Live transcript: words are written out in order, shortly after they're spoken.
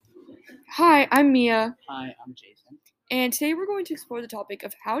Hi, I'm Mia, Hi, I'm Jason. and today we're going to explore the topic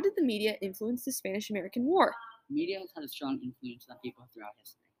of how did the media influence the Spanish-American War? Media has had a strong influence on people throughout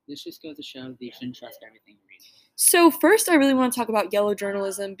history. This just goes to show that you shouldn't trust everything you read. So first, I really want to talk about yellow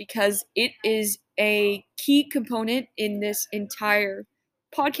journalism because it is a key component in this entire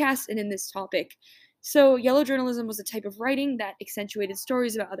podcast and in this topic. So yellow journalism was a type of writing that accentuated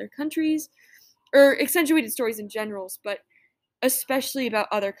stories about other countries, or accentuated stories in general, but especially about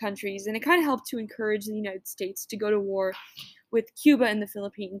other countries, and it kind of helped to encourage the United States to go to war with Cuba and the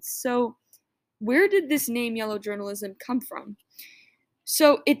Philippines. So where did this name yellow journalism come from?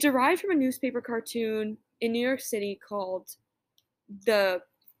 So it derived from a newspaper cartoon in New York City the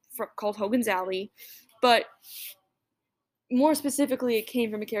called Hogan's Alley, but more specifically, it came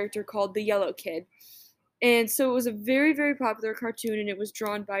from a character called the Yellow Kid. And so it was a very, very popular cartoon, and it was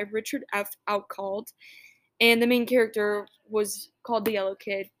drawn by Richard F. Outcalled. And the main character was called the Yellow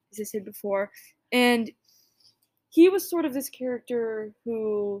Kid, as I said before. And he was sort of this character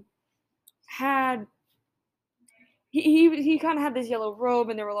who had he kind of had this yellow robe,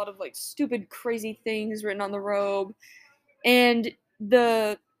 and there were a lot of like stupid, crazy things written on the robe. And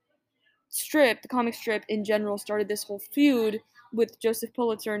the comic strip in general, started this whole feud with Joseph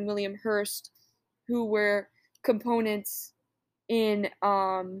Pulitzer and William Hearst, who were components in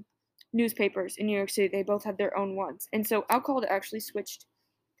newspapers in New York City. They both had their own ones, and so Outcalled actually switched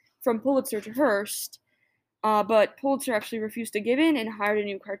from Pulitzer to Hearst. But Pulitzer actually refused to give in and hired a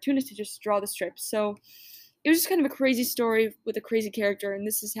new cartoonist to just draw the strips. So it was just kind of a crazy story with a crazy character, and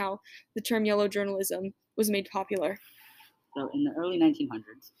this is how the term yellow journalism was made popular. So, in the early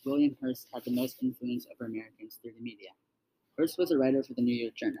 1900s, William Hearst had the most influence over Americans through the media. Hearst was a writer for the New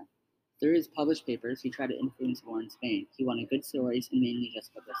York Journal. Through his published papers, he tried to influence war in Spain. He wanted good stories and mainly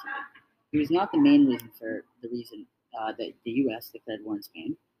just publicity. He was not the main reason for the reason that the U.S. declared war in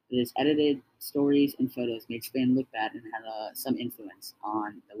Spain, but his edited stories and photos made Spain look bad and had some influence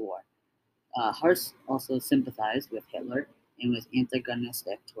on the war. Hearst also sympathized with Hitler and was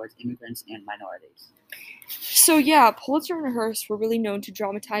antagonistic towards immigrants and minorities. So yeah, Pulitzer and Hearst were really known to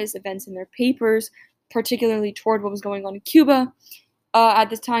dramatize events in their papers, particularly toward what was going on in Cuba. At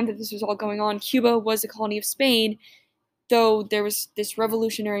the time that this was all going on, Cuba was a colony of Spain, though there was this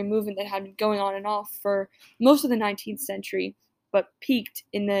revolutionary movement that had been going on and off for most of the 19th century, but peaked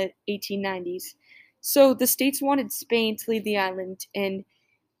in the 1890s. So the states wanted Spain to leave the island and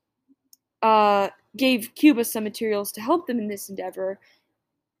gave Cuba some materials to help them in this endeavor.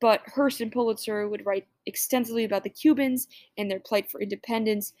 But Hearst and Pulitzer would write extensively about the Cubans and their plight for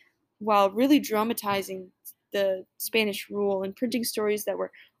independence, while really dramatizing the Spanish rule and printing stories that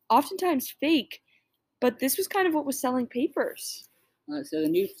were oftentimes fake. But this was kind of what was selling papers. So the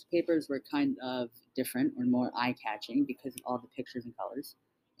newspapers were kind of different or more eye-catching because of all the pictures and colors.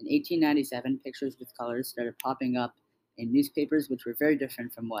 In 1897, pictures with colors started popping up in newspapers, which were very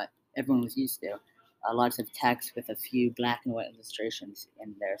different from what everyone was used to. Lots of text with a few black and white illustrations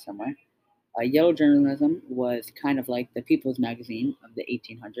in there somewhere. Yellow journalism was kind of like the People's Magazine of the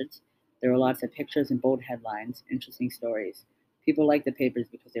 1800s. There were lots of pictures and bold headlines, interesting stories. People liked the papers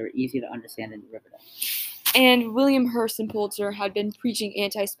because they were easy to understand and riveting. And William Hearst and Pulitzer had been preaching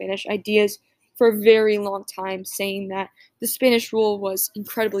anti Spanish ideas for a very long time, saying that the Spanish rule was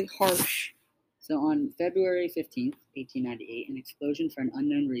incredibly harsh. So on February 15th, 1898, an explosion for an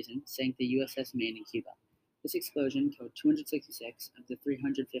unknown reason sank the USS Maine in Cuba. This explosion killed 266 of the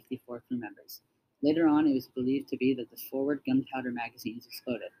 354 crew members. Later on, it was believed to be that the forward gunpowder magazines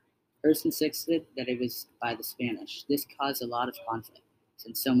exploded. Hearst insisted that it was by the Spanish. This caused a lot of conflict,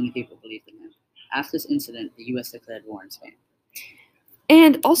 since so many people believed in him. After this incident, the U.S. declared war on Spain.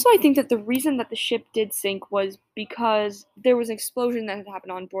 And also, I think that the reason that the ship did sink was because there was an explosion that had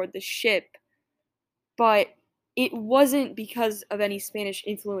happened on board the ship, but it wasn't because of any Spanish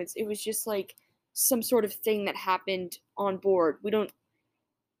influence. It was just like some sort of thing that happened on board. We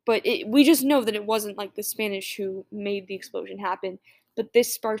just know that it wasn't like the Spanish who made the explosion happen, but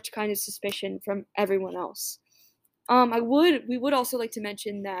this sparked kind of suspicion from everyone else. We would also like to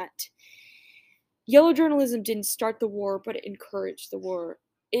mention that yellow journalism didn't start the war, but it encouraged the war.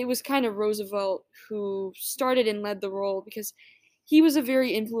 It was kind of Roosevelt who started and led the role because he was a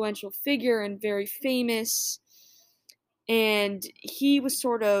very influential figure and very famous, and he was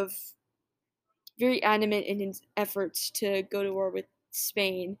sort of very adamant in his efforts to go to war with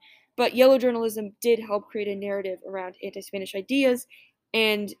Spain. But yellow journalism did help create a narrative around anti Spanish ideas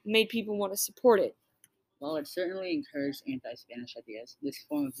and made people want to support it. While it certainly encouraged anti-Spanish ideas, this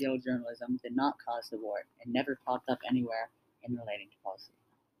form of yellow journalism did not cause the war and never popped up anywhere in relating to policy.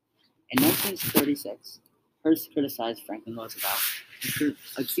 In 1936, Hearst criticized Franklin Roosevelt.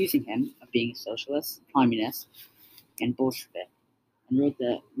 accusing him of being socialist, communist, and Bolshevik, and wrote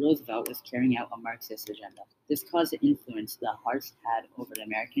that Roosevelt was carrying out a Marxist agenda. This caused the influence the Hearst had over the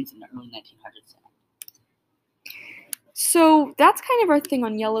Americans in the early 1900s. So that's kind of our thing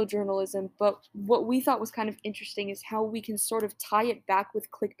on yellow journalism, but what we thought was kind of interesting is how we can sort of tie it back with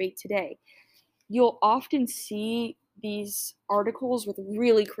clickbait today. You'll often see these articles with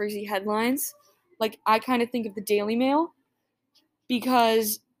really crazy headlines. Like, I kind of think of the Daily Mail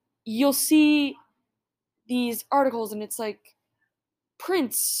because you'll see these articles and it's like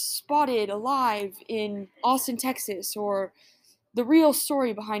Prince spotted alive in Austin, Texas, or the real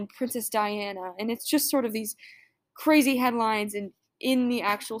story behind Princess Diana. And it's just sort of these crazy headlines, and in the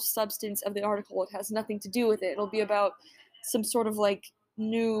actual substance of the article, it has nothing to do with it. It'll be about some sort of like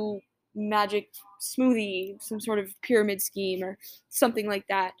new magic smoothie, some sort of pyramid scheme, or something like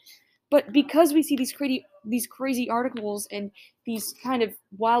that. But because we see these crazy articles and these kind of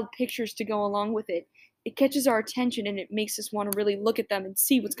wild pictures to go along with it, it catches our attention and it makes us want to really look at them and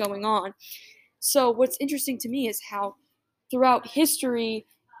see what's going on. So what's interesting to me is how throughout history,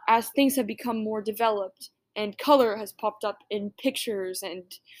 as things have become more developed and color has popped up in pictures and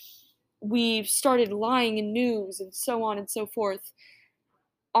we've started lying in news and so on and so forth,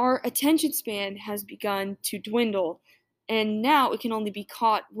 our attention span has begun to dwindle. And now it can only be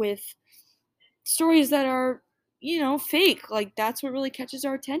caught with stories that are, fake. Like, that's what really catches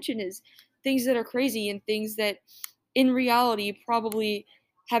our attention, is things that are crazy and things that in reality probably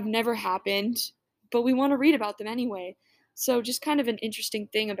have never happened, but we want to read about them anyway. So just kind of an interesting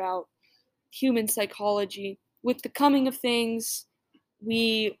thing about human psychology. With the coming of things,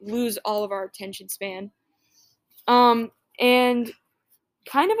 we lose all of our attention span. And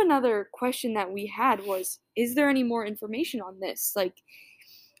kind of another question that we had was, is there any more information on this? Like,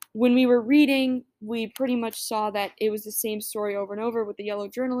 when we were reading, we pretty much saw that it was the same story over and over with the yellow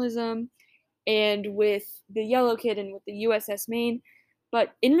journalism and with the yellow kid and with the USS Maine.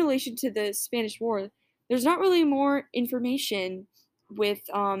 But in relation to the Spanish War, there's not really more information with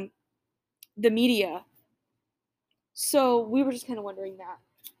the media. So we were just kind of wondering that.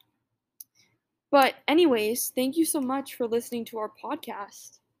 But anyways, thank you so much for listening to our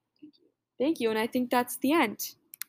podcast. Thank you. Thank you, and I think that's the end.